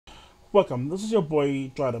Welcome, this is your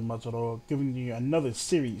boy Dryder Mataroa giving you another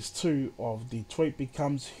series 2 of Detroit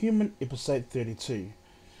Becomes Human episode 32.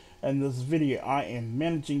 In this video I am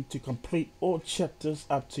managing to complete all chapters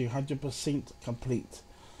up to 100% complete.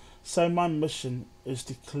 So my mission is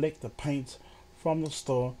to collect the paint from the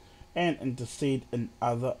store and intercede in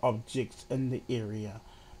other objects in the area.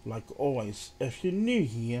 Like always, if you're new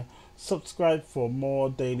here, subscribe for more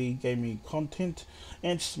daily gaming content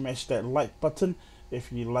and smash that like button if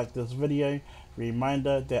you like this video.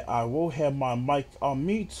 Reminder that I will have my mic on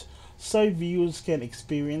mute so viewers can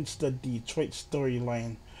experience the Detroit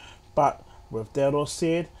storyline. But with that all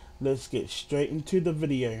said, let's get straight into the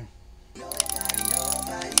video.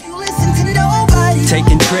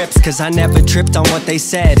 Taking trips, cause I never tripped on what they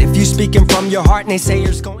said. If you speaking from your heart,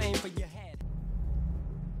 naysayers gon' aim for your head.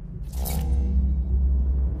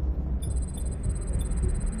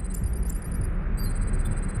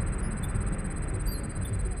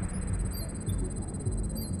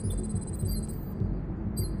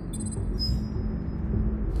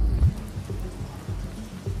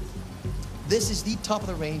 This is the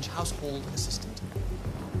top-of-the-range household assistant.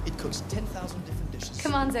 It cooks 10,000 different dishes.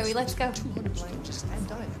 Come on, Zoe, let's go. 200 languages and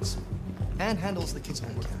dialects. And handles the kids'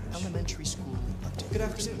 homework. Elementary school up to. Good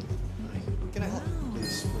afternoon. Can I help?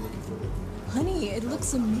 Please, we're looking for Honey, it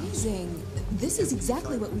looks amazing. This is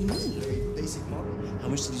exactly what we need. basic model. How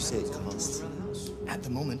much did you say it costs? At the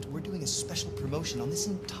moment, we're doing a special promotion on this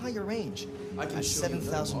entire range at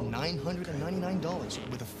 $7,999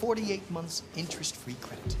 with a 48 months interest-free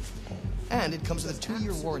credit. And it comes with a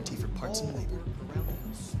 2-year warranty for parts and labor. Around the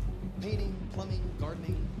house. Painting, plumbing,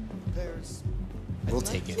 gardening, repairs. We'll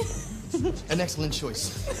take it. An excellent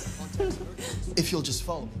choice. If you'll just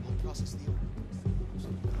follow me, we'll process the order.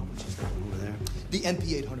 How much is that over there? The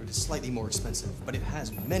MP800 is slightly more expensive, but it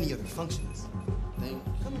has many other functions. Thank you.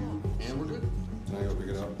 Come along. And we're good? Can I go pick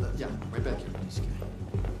it up? Yeah, right back here.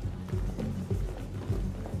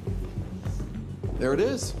 There it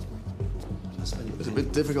is. It's It's a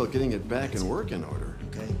bit difficult getting it back in working order.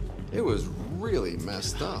 Okay. It was really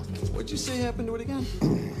messed up. What'd you say happened to it again?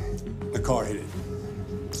 The car hit it.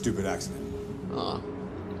 Stupid accident. Ah, I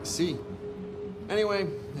see. Anyway,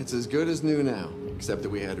 it's as good as new now, except that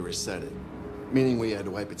we had to reset it. Meaning we had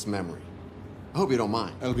to wipe its memory. I hope you don't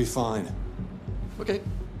mind. That'll be fine. Okay.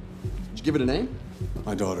 Did you give it a name?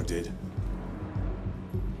 My daughter did.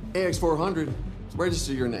 AX400.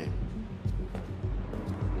 Register your name.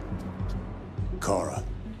 Kara.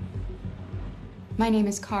 My name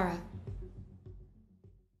is Kara.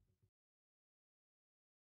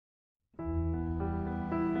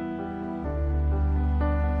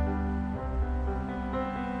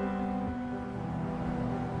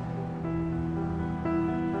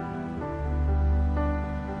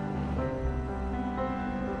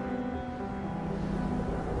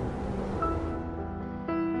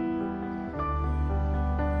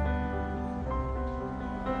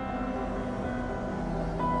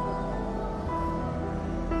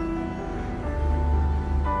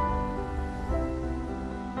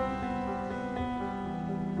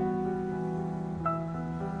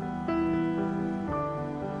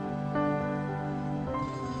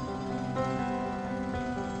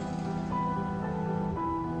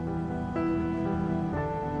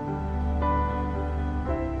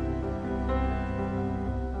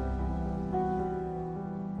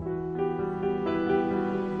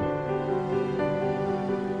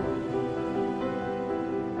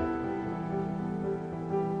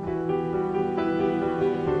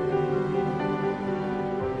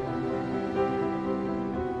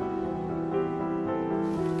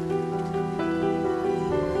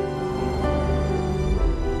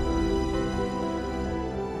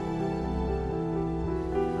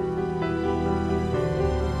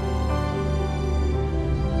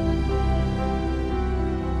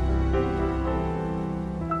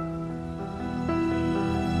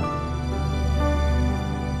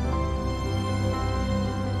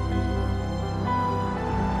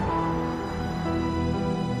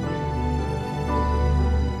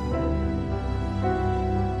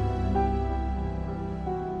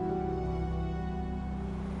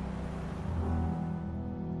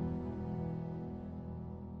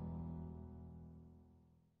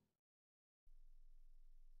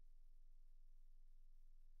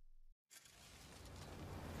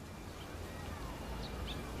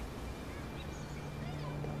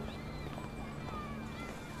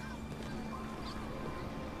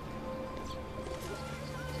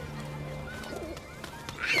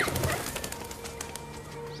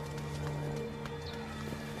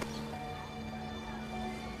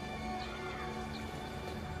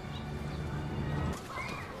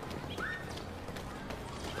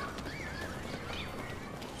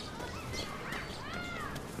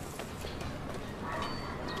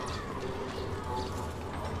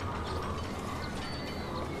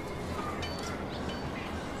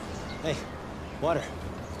 Water.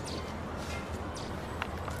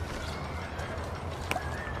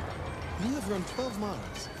 You have run 12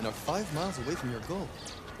 miles and are 5 miles away from your goal.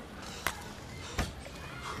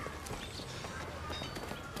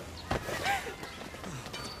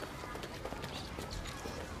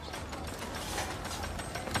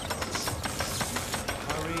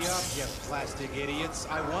 Hurry up, you plastic idiots.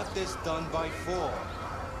 I want this done by 4.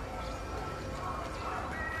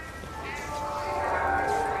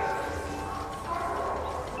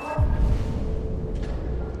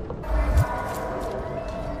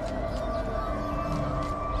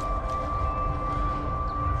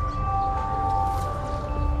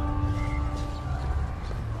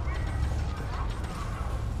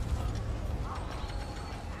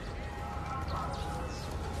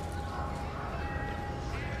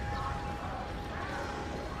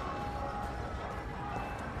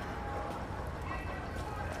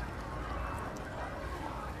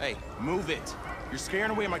 Hey, move it. You're scaring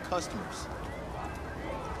away my customers.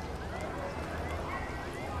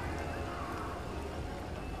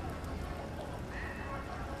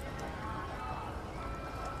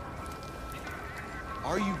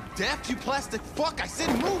 Are you deaf, you plastic fuck? I said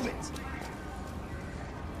move it!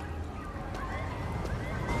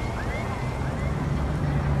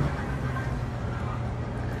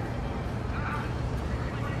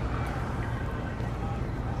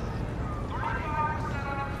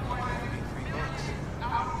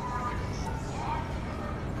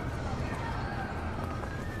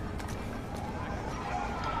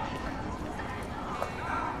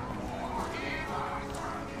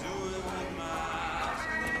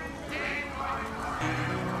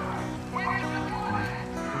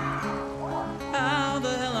 How the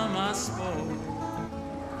hell am I supposed?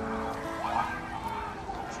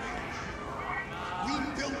 We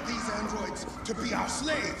built these androids to be our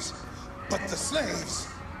slaves, but the slaves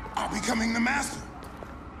are becoming the master.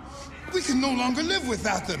 We can no longer live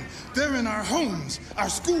without them. They're in our homes, our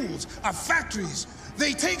schools, our factories.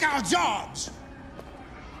 They take our jobs.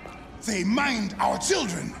 They mind our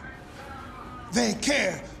children. They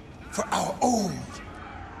care for our old.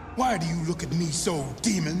 Why do you look at me so,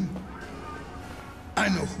 demon? I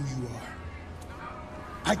know who you are.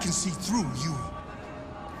 I can see through you.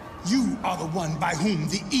 You are the one by whom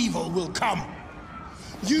the evil will come.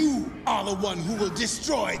 You are the one who will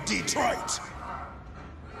destroy Detroit.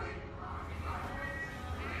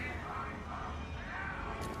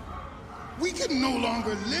 We can no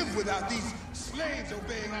longer live without these slaves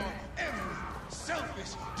obeying our every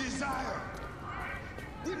selfish desire.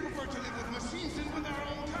 We prefer to live with machines than with our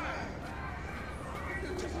own kind.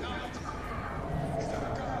 Technology is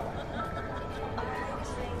our God.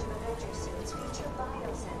 Strange Avenger suits feature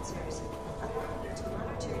biosensors, allowing you to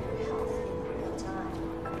monitor your health in real time.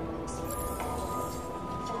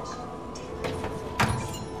 Fashion,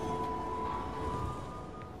 delightful.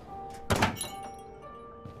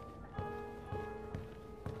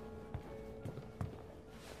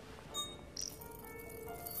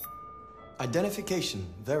 Identification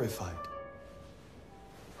verified.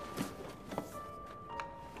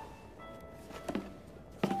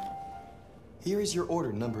 Here is your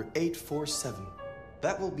order number 847.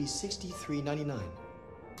 That will be $63.99.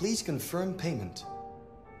 Please confirm payment.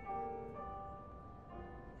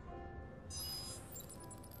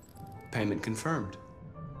 Payment confirmed.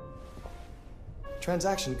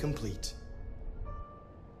 Transaction complete.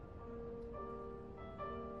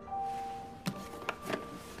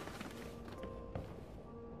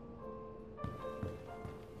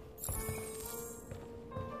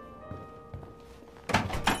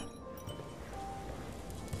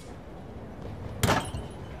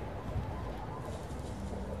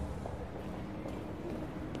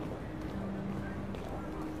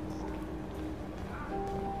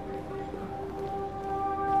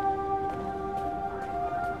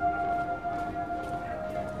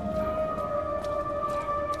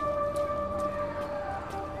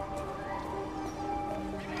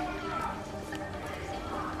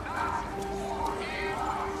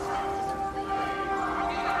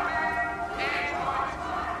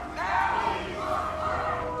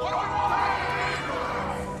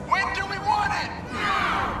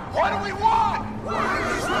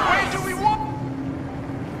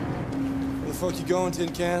 Fuck you going,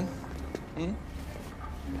 Tin Can? Hmm?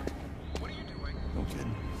 What are you doing? No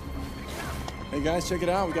kidding. Hey guys, check it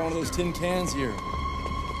out. We got one of those tin cans here.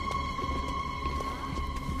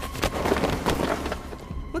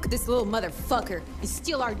 Look at this little motherfucker. You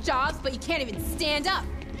steal our jobs, but you can't even stand up.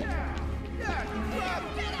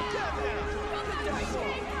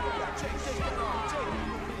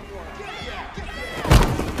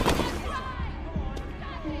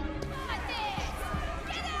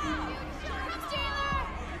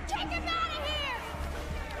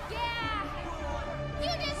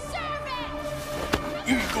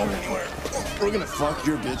 not going anywhere. We're gonna fuck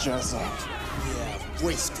your bitch ass up. Yeah,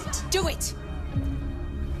 waste it. Do it!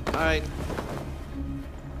 Alright.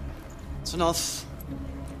 It's enough.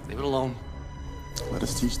 Leave it alone. Let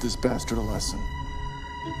us teach this bastard a lesson.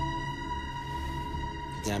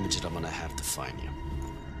 You damage it, I'm gonna have to fine you.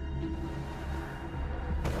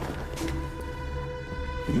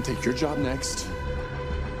 You can take your job next.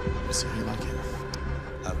 We'll see how you like it.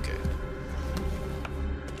 Okay.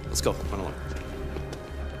 Let's go. Run along.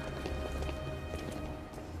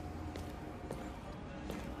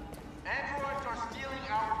 Androids are stealing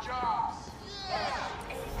our jobs.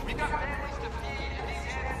 We got families to feed, and these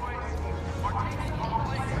androids are taking our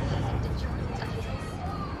places.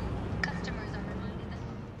 Customers are reminded that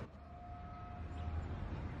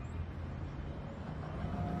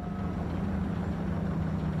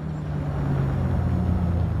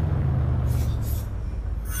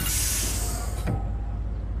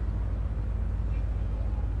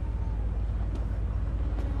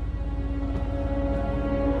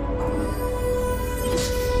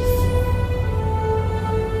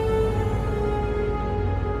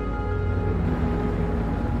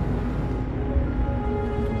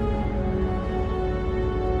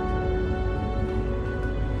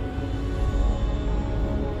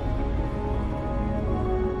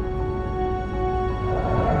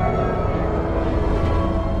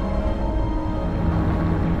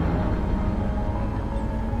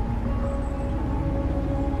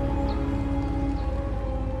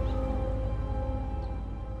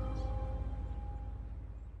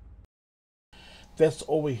That's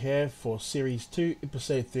all we have for Series 2,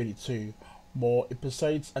 Episode 32. More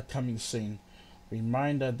episodes are coming soon.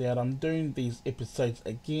 Reminder that I'm doing these episodes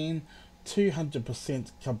again,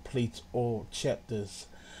 200% complete all chapters.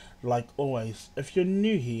 Like always, if you're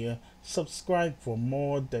new here, subscribe for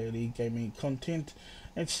more daily gaming content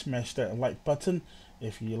and smash that like button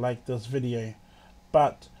if you like this video.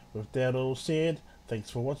 But with that all said,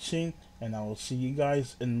 thanks for watching and I will see you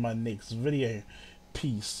guys in my next video.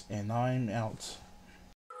 Peace and I'm out.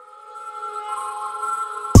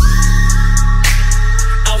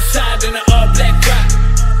 Outside in the